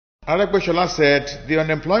Adegbeshola said the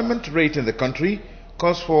unemployment rate in the country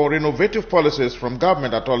calls for innovative policies from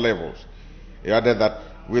government at all levels. He added that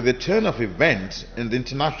with the turn of events in the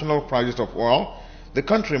international prices of oil, the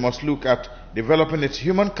country must look at developing its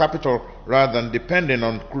human capital rather than depending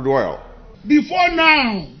on crude oil. Before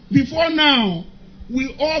now,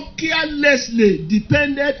 we all carelessly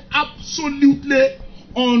depended absolutely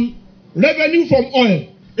on revenue from oil.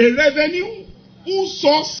 A revenue whose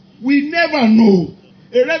source we never know.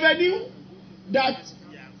 A revenue that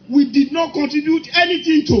we did not contribute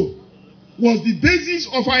anything to was the basis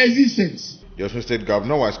of our existence. The Osun State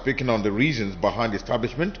Governor, while speaking on the reasons behind the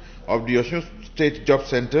establishment of the Osun State Job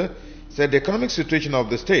Center, said the economic situation of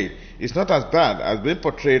the state is not as bad as being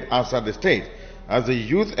portrayed outside the state, as the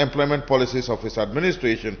youth employment policies of his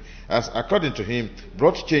administration has, according to him,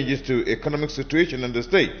 brought changes to economic situation in the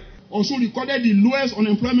state. Also recorded the lowest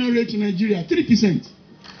unemployment rate in Nigeria, 3%.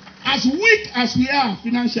 As weak as we are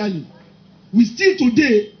financially, we still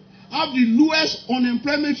today have the lowest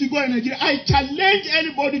unemployment figure in Nigeria. I challenge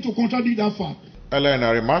anybody to contradict that fact. Earlier in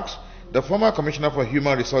her remarks, the former Commissioner for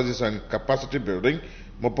Human Resources and Capacity Building,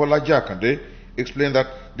 Mobola Jakande, explained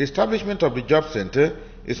that the establishment of the Job Center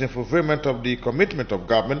is in fulfillment of the commitment of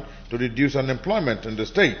government to reduce unemployment in the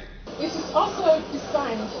state. It is also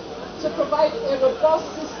designed to provide a robust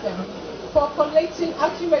system for collecting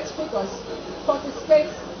accurate figures for the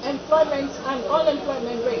state's employment and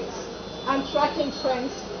unemployment rates and tracking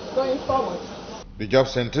trends going forward. The job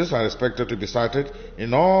centers are expected to be sited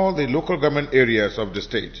in all the local government areas of the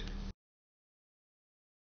state.